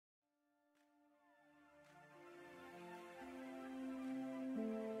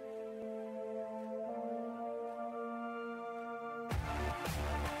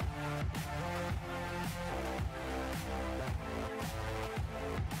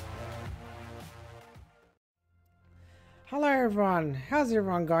Hello everyone, how's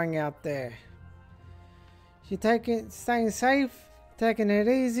everyone going out there? You staying safe, taking it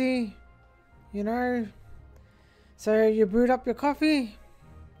easy, you know? So you brewed up your coffee,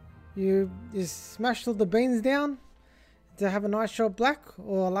 you smashed all the beans down to have a nice short black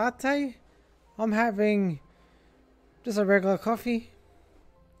or a latte. I'm having just a regular coffee,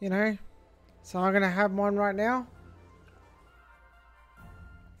 you know? So I'm gonna have mine right now.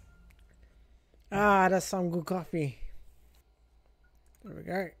 Ah, that's some good coffee. There we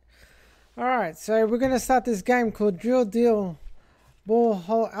go. Alright, so we're going to start this game called Drill Deal Ball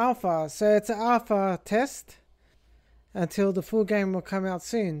Hole Alpha. So it's an alpha test until the full game will come out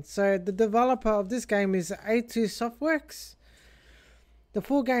soon. So the developer of this game is A2 Softworks. The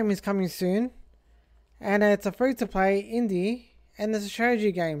full game is coming soon. And it's a free-to-play indie. And it's a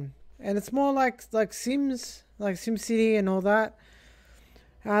strategy game. And it's more like Sims, like SimCity and all that.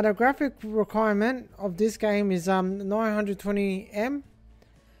 The graphic requirement of this game is 920M.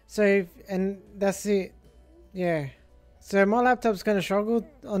 So, and that's it. Yeah. So my laptop's going to struggle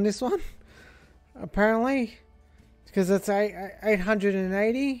on this one. Apparently. Because it's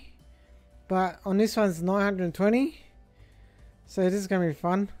 880. But on this one's 920. So this is going to be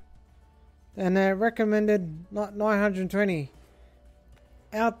fun. And recommended not 920.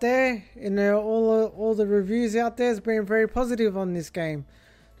 Out there, in all the reviews out there has been very positive on this game.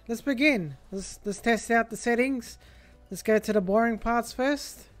 Let's begin. Let's test out the settings. Let's go to the boring parts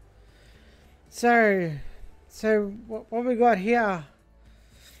first. So what we got here?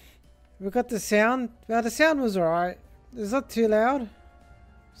 We got the sound. Well, the sound was alright. It's not too loud.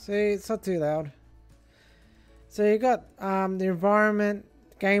 See, it's not too loud. So you got the environment,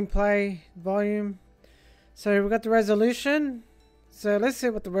 gameplay, volume. So we got the resolution. So let's see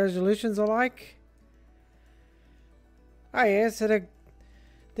what the resolutions are like. Oh yeah, so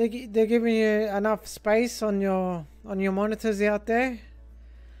they're giving you enough space on your monitors out there.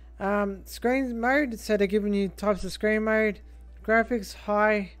 Screen mode, so they're giving you types of screen mode. Graphics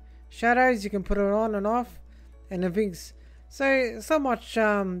high, shadows you can put it on and off, and the things. So much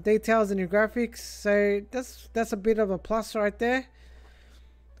details in your graphics. So that's a bit of a plus right there,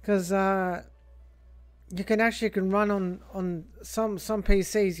 because you can run on some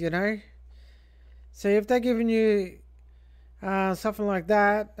PCs, you know. So if they're giving you something like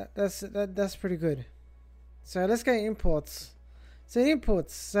that, that's pretty good. So let's go imports. So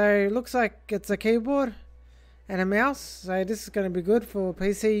inputs, so it looks like it's a keyboard and a mouse. So this is going to be good for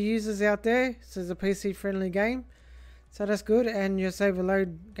PC users out there. So it's a PC friendly game. So that's good, and your save a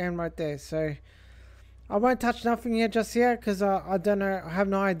load game right there. So I won't touch nothing here just yet because I don't know, I have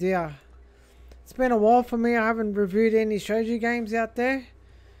no idea. It's been a while for me. I haven't reviewed any strategy games out there.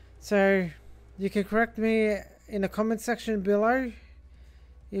 So you can correct me in the comment section below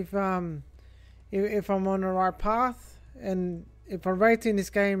if I'm on the right path and if I'm rating this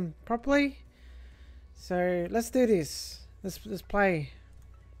game properly. So let's do this. Let's play.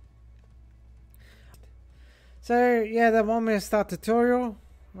 So yeah, they want me to start tutorial.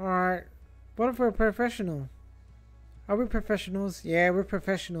 Alright. What if we're a professional? Are we professionals? Yeah, we're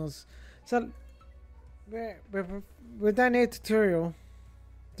professionals. So we don't need tutorial.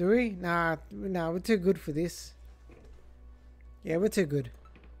 Do we? Nah, we're too good for this. Yeah, we're too good.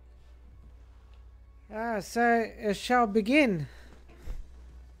 So it shall begin.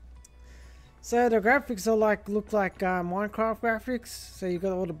 So the graphics are look like Minecraft graphics. So you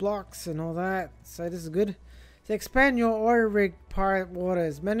got all the blocks and all that. So this is good. So expand your oil rig pirate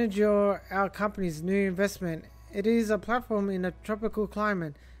waters. Manage our company's new investment. It is a platform in a tropical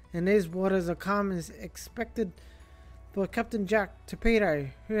climate, and these waters are calm as expected for Captain Jack Torpedo,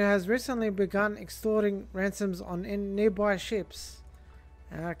 who has recently begun extorting ransoms on nearby ships.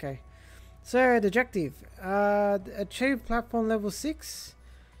 Okay. So the objective, achieve platform level 6,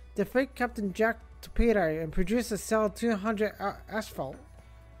 defeat Captain Jack Torpedo and produce a sell 200 asphalt.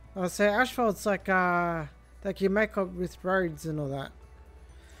 So asphalt's like you make up with roads and all that.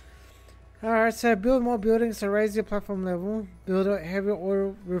 Alright, so build more buildings to raise your platform level, build a heavy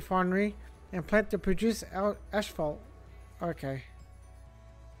oil refinery, and plant to produce asphalt. Okay.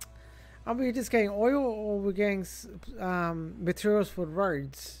 Are we just getting oil, or we're getting materials for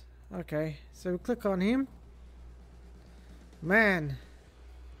roads? Okay, so we click on him. Man.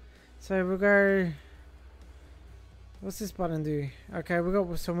 So we'll go. What's this button do? Okay, we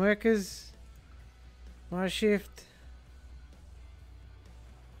got some workers. My shift.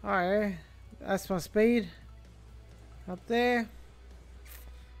 Alright, that's my speed. Up there.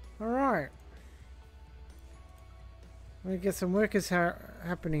 Alright. We get some workers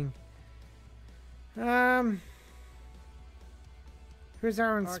happening. Who's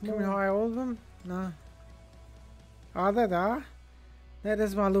Aaron? Can we hire all of them? No. Oh, there they are. That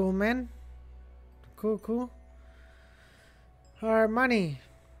is my little man. Cool, cool. Alright, money.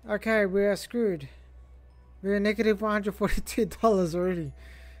 Okay, we are screwed. We're negative $142 already.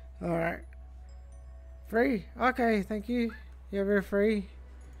 Alright. Free? Okay, thank you. Yeah, we're free.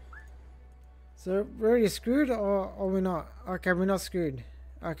 So, we're already screwed or we're not? Okay, we're not screwed.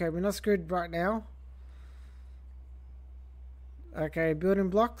 Okay, we're not screwed right now. Okay, building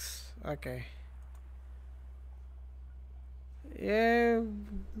blocks. Okay. Yeah.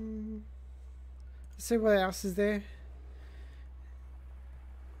 Let's see what else is there.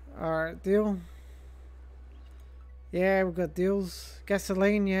 Alright, deal. Yeah, we've got deals.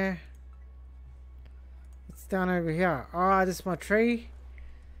 Gasoline, yeah. It's down over here. Oh, this is my tree.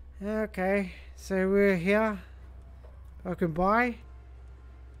 Okay, so we're here. I can buy.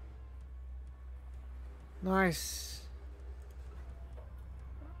 Nice.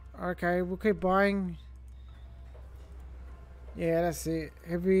 Okay, we'll keep buying. Yeah, that's it.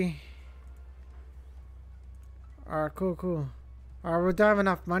 Heavy. Alright, cool, cool. Alright, we don't have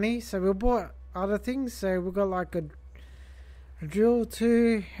enough money, so we bought other things. So we got like a drill,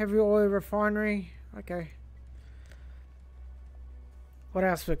 2 heavy oil refinery. Okay. What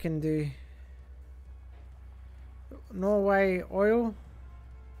else we can do? Norway oil.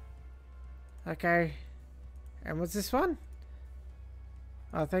 Okay. And what's this one?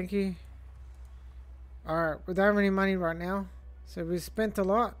 Oh, thank you. Alright, we don't have any money right now, so we spent a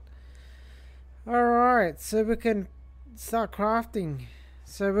lot. Alright, so we can start crafting.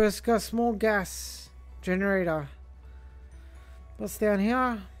 So we've got a small gas generator. What's down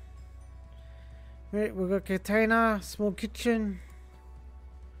here? We've got container, small kitchen,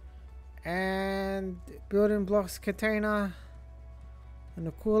 and building blocks container, and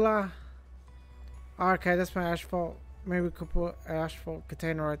a cooler. Okay, that's my asphalt. Maybe we could put an asphalt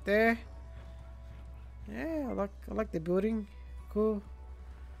container right there. Yeah, I like the building. Cool.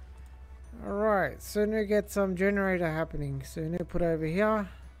 Alright, so we need to get some generator happening. So we need to put it over here.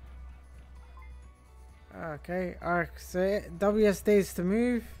 Okay, alright, so WSD is to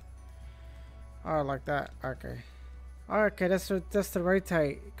move. Oh, like that. Okay. Okay, that's to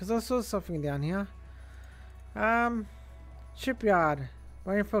rotate. Because I saw something down here. Shipyard.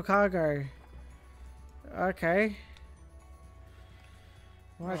 Waiting for cargo. Okay.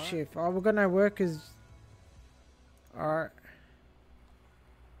 Night shift. Oh, we've got no workers. Alright.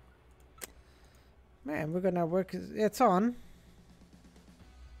 Man, we've got no workers. It's on.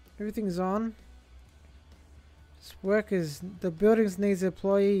 Everything's on. Just workers. The buildings needs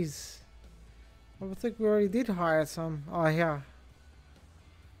employees. I think we already did hire some. Oh, yeah.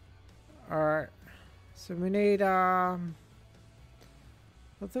 Alright. So we need, I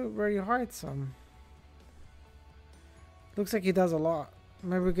thought we already hired some. Looks like he does a lot.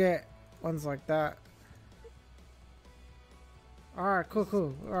 Maybe we get ones like that. Alright, cool,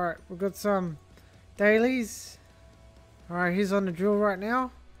 cool. Alright, we've got some dailies. Alright, he's on the drill right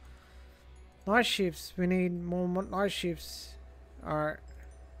now. Night shifts. We need more night shifts. Alright.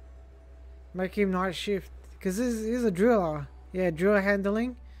 Make him night shift. Because he's a driller. Yeah, drill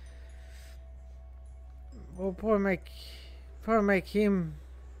handling. We'll probably make him.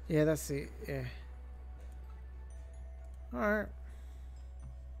 Yeah, that's it. Yeah. Alright.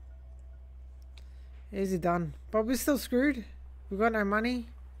 Easy done. But we're still screwed. We got no money.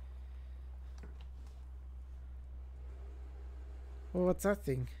 Well, what's that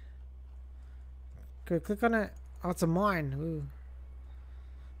thing? Go click on it. Oh, it's a mine. Ooh.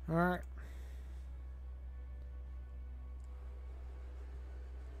 Alright.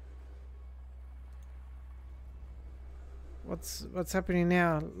 What's happening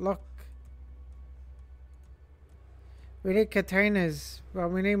now? Lock. We need containers, but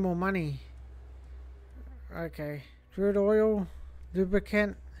we need more money. Okay. Crude oil,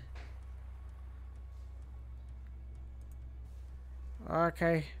 lubricant.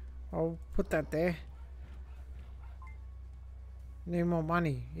 Okay. I'll put that there. Need more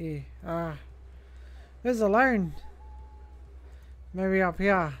money. Yeah. There's a loan. Maybe up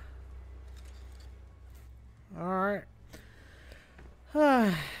here. Alright.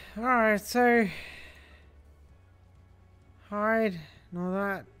 Alright, so hide and all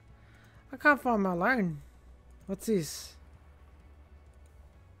that. I can't find my loan. What's this?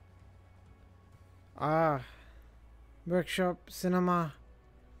 Workshop, cinema.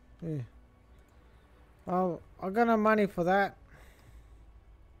 Yeah. Well, I got no money for that.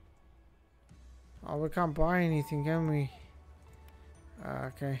 Oh, we can't buy anything, can we?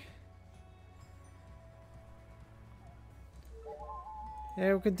 Okay.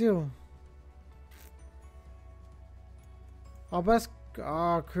 Yeah, we could do. Oh, best.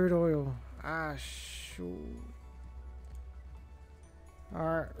 Oh, crude oil. Ah, shoot.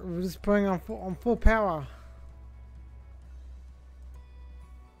 Alright, we're just putting on full power.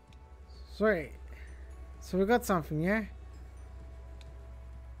 Sweet. So we got something, yeah?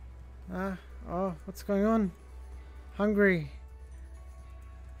 Oh, what's going on? Hungry.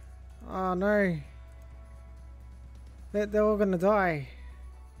 Oh no. They're all gonna die.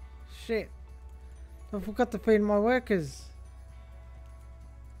 Shit. I forgot to feed my workers.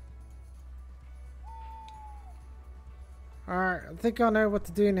 Alright, I think I know what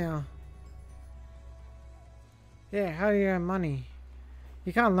to do now. Yeah, how do you earn money?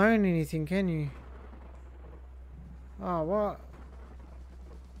 You can't loan anything, can you? Oh, what?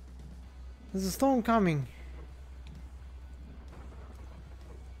 There's a storm coming.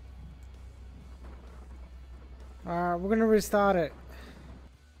 Alright, we're gonna restart it.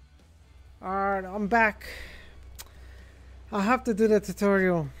 Alright, I'm back. I have to do the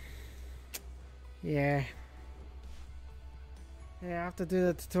tutorial. Yeah. Yeah, I have to do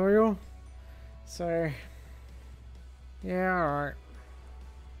the tutorial. So, yeah, alright.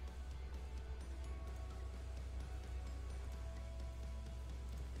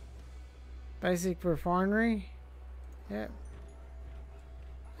 Basic refinery. Yep.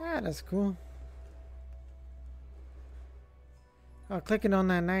 Yeah, that's cool. Oh, clicking on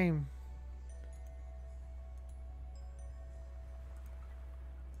that name.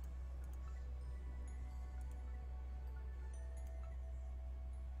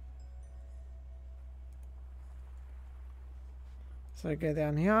 So go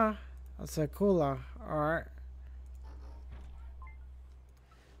down here. That's a cooler. Alright.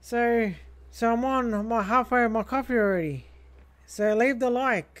 So I'm on my halfway of my coffee already. So leave the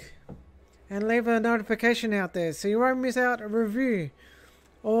like and leave a notification out there so you won't miss out a review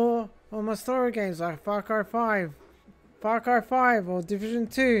or on my story games like Far Cry 5 or Division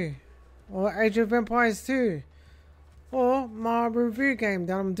 2 or Age of Empires 2 or my review game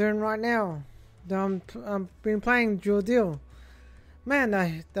that I'm doing right now that I've been playing Dual Deal. Man,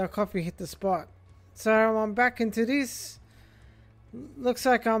 that coffee hit the spot. So I'm back into this. Looks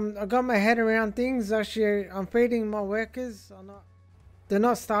like I got my head around things. Actually, I'm feeding my workers. They're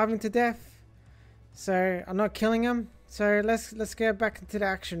not starving to death. So I'm not killing them. So let's get back into the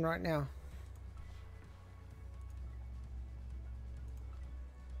action right now.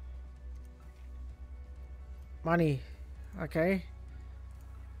 Money. Okay.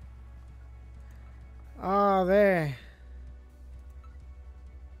 Oh, there.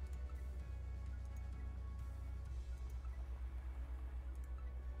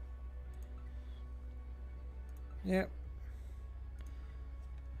 Yep.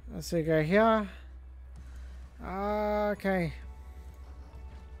 Let's go here. Okay.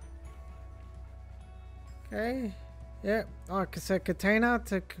 Okay. Yep. Oh, it's a container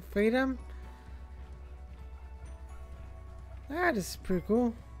to feed them. That is pretty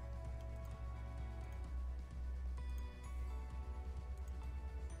cool.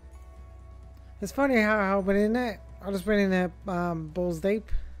 It's funny how I went in there. I just went in there balls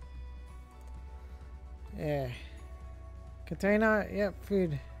deep. Yeah. Container, yep,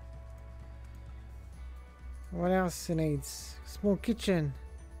 food. What else it needs? Small kitchen.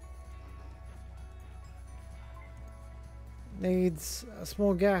 Needs a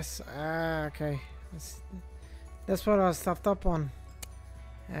small gas. Okay. That's what I was stuffed up on.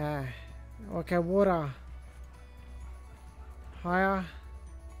 Okay, water. Higher.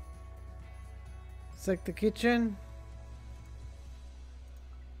 Select the kitchen.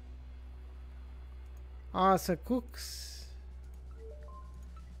 So cooks.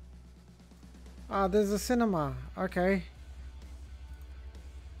 There's a cinema. Okay.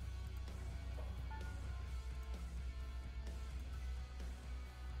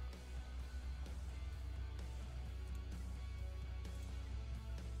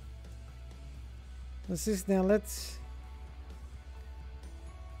 What's this now? Let's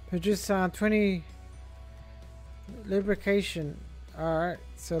produce 20 lubrication. Alright,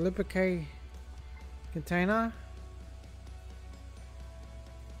 so lubricate container.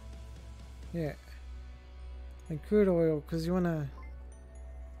 Yeah. And crude oil, because you want to...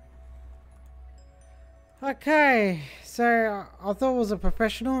 Okay, so I thought it was a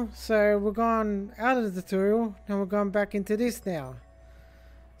professional, so we're going out of the tutorial, and we're going back into this now.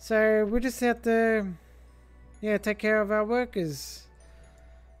 So we just have to, take care of our workers.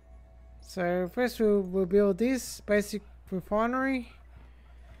 So first we'll build this basic refinery.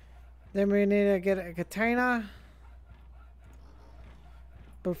 Then we need to get a container.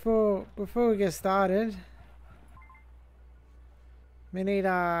 Before we get started, we need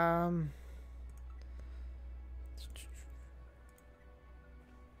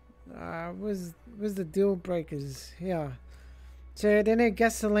where's the deal breakers here? So they need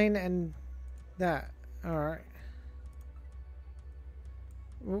gasoline and that. Alright.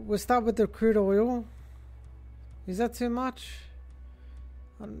 We'll start with the crude oil. Is that too much?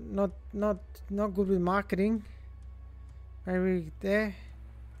 Not good with marketing. Maybe there.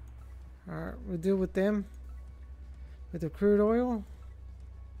 Alright, we'll deal with them. With the crude oil.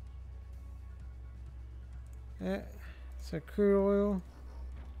 Yeah. So crude oil.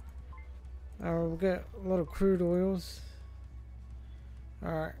 We'll get a lot of crude oils.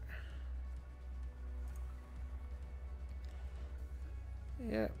 Alright.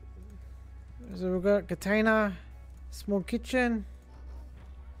 Yeah. So we've got container, small kitchen,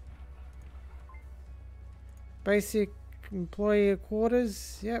 basic employee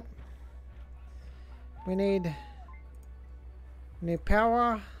quarters. Yep. We need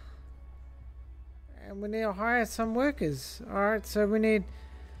power, and we need to hire some workers. Alright, so we need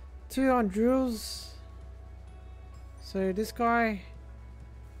 2 on drills. So this guy,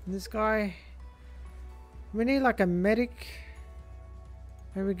 and this guy. We need like a medic.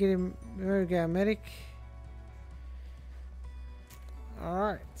 Maybe get a medic.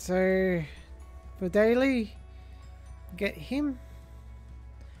 Alright, so for daily, get him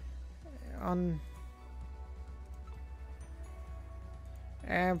on.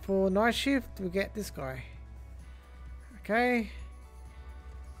 And for night shift, we get this guy. Okay.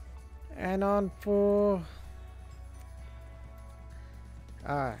 And on for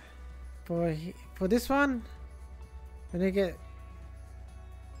this one, we need to get.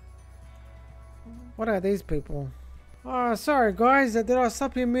 What are these people? Oh, sorry guys, did I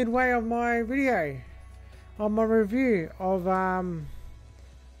stop you midway of my video? On my review of man,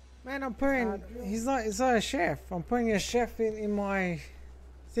 I'm putting he's not a chef. I'm putting a chef in my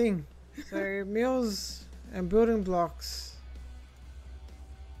thing. So meals and building blocks.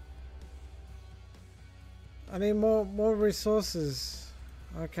 I need more resources.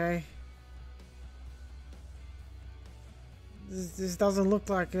 Okay. This doesn't look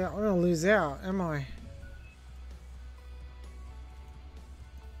like I'm gonna lose out, am I?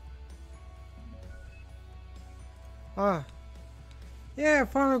 Ah. Yeah,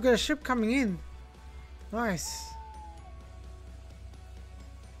 finally we've got a ship coming in. Nice.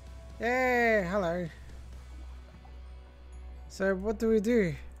 Yeah, hello. So what do we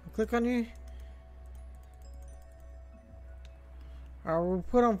do? Click on you. We'll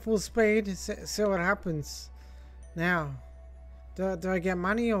put on full speed, see what happens. Now, do I get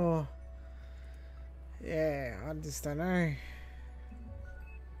money or? Yeah, I just don't know.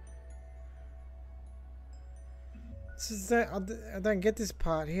 This is I don't get this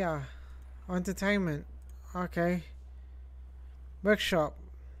part here. Entertainment. Okay. Workshop.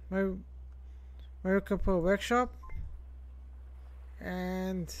 Maybe we could put a workshop.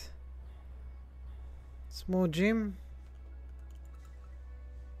 And small gym.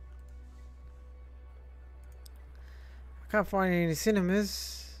 I can't find any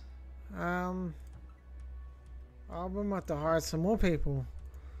cinemas. We might have to hire some more people.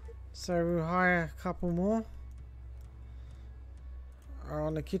 So we'll hire a couple more.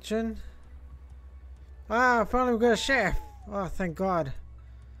 On the kitchen. Finally we've got a chef. Oh, thank God.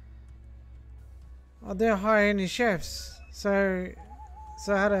 I didn't hire any chefs. So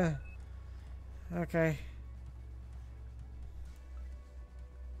how to... Okay.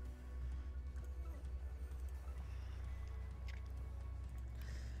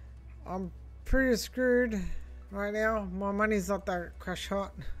 I'm pretty screwed right now. My money's not that crash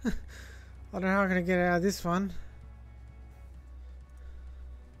hot. I don't know how I'm gonna get out of this one.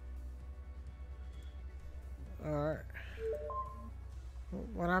 Alright.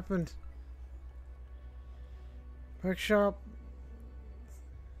 What happened? Workshop.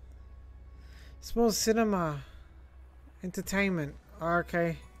 Small cinema. Entertainment.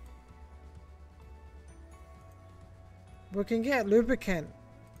 Okay. We can get lubricant.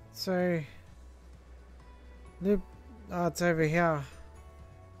 So it's over here.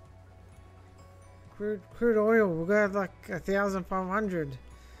 Crude oil. We'll go like 1,500.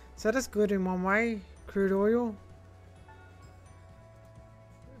 So that's good in one way. Crude oil.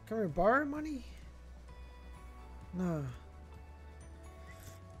 Can we borrow money? No.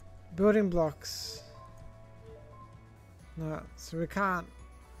 Building blocks. No. So we can't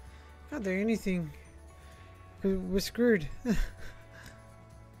do anything. We're screwed.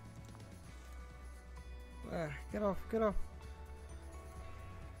 Get off, get off.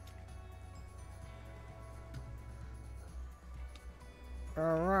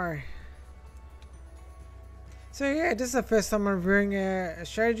 Alright. So yeah, this is the first time I'm reviewing a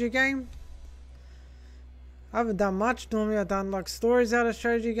strategy game. I haven't done much. Normally I've done like stories out of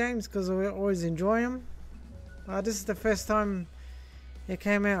strategy games because I always enjoy them. This is the first time it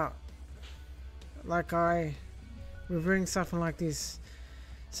came out like I reviewing something like this.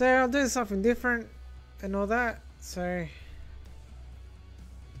 So I'll do something different and all that. So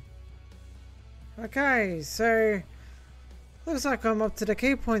okay, so looks like I'm up to the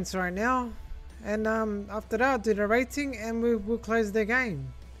key points right now, and after that I'll do the rating and we'll close the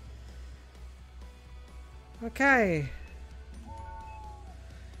game. Okay,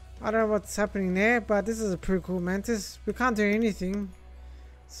 I don't know what's happening there, but this is a pretty cool mantis. We can't do anything,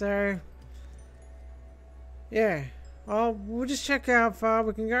 so yeah, we'll just check how far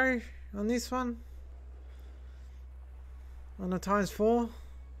we can go on this one on a ×4,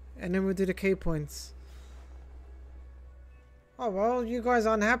 and then we'll do the key points. Oh well, you guys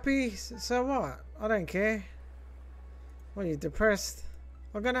unhappy, so what? I don't care. What, are you depressed?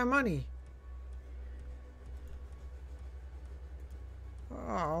 I got no money.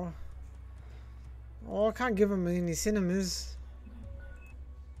 Oh, I can't give them any cinemas.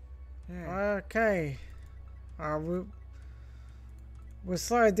 Yeah. Okay. We'll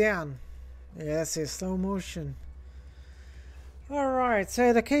slow it down. Yeah, that's it, slow motion. Alright,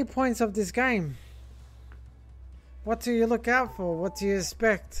 so the key points of this game. What do you look out for? What do you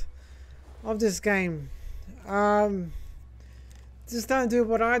expect of this game? Just don't do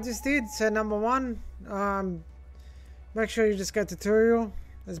what I just did. So number one, make sure you just go tutorial.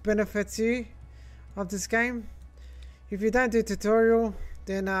 There's benefits you of this game. If you don't do tutorial,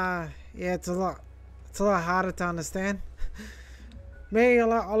 then yeah, it's a lot harder to understand. Me, I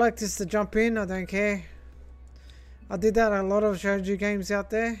like just to jump in. I don't care. I did that a lot of strategy games out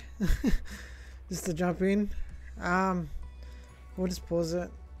there. Just to jump in. We'll just pause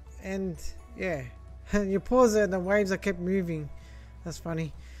it, and yeah, you pause it and the waves are kept moving. That's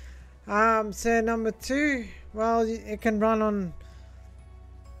funny. So number two, well, it can run on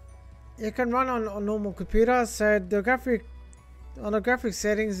normal computers. So the graphic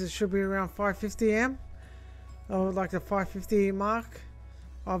settings, it should be around 550 M, or like the 550 mark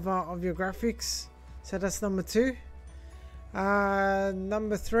of your graphics. So that's number two.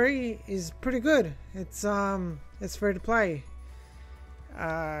 Number three is pretty good. It's free to play.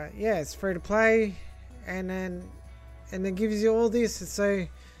 Yeah, it's free to play, and then gives you all this, so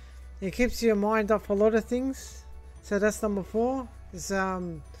it keeps your mind off a lot of things. So that's number four. It's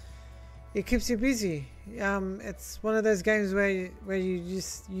it keeps you busy. It's one of those games where you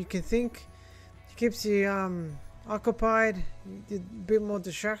can think. It keeps you occupied, a bit more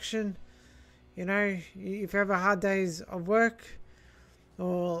distraction. You know, if you have a hard days of work,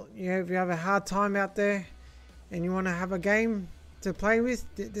 or if you have a hard time out there and you want to have a game to play with,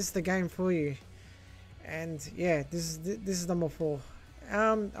 this is the game for you. And yeah, this is number four.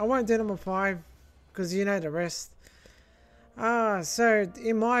 I won't do number five because you know the rest. So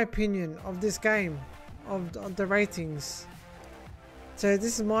in my opinion of this game, of the ratings, so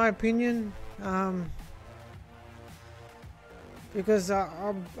this is my opinion, because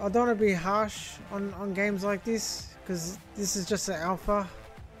I don't want to be harsh on games like this, because this is just an alpha,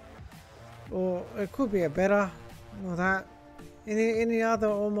 or it could be a beta, or that. Any other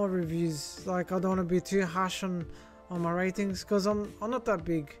or more reviews, like I don't want to be too harsh on my ratings, because I'm not that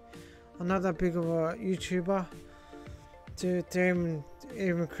big. I'm not that big of a YouTuber to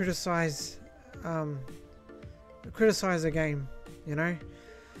even criticize a game, you know.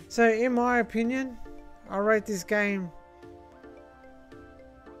 So in my opinion, I rate this game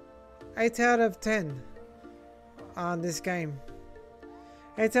 8 out of 10 on this game.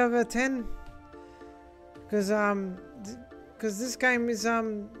 8 out of 10, because this game is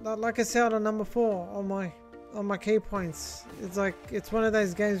like I said on number 4 on my key points. It's like, it's one of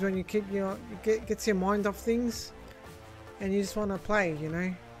those games when you keep gets your mind off things and you just want to play, you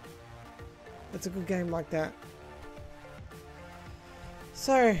know. It's a good game like that.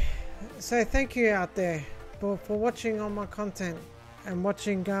 So thank you out there for watching all my content and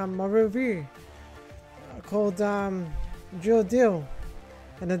watching my review called Drill Deal,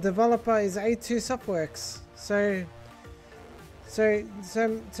 and the developer is A2 Softworks. So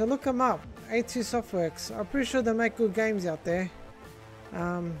look them up, A2 Softworks. I'm pretty sure they make good games out there.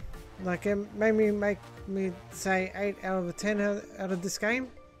 Like it made me make me say 8 out of 10 out of this game.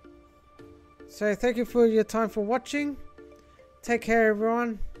 So thank you for your time for watching. Take care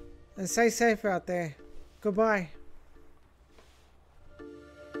everyone, and stay safe out there. Goodbye.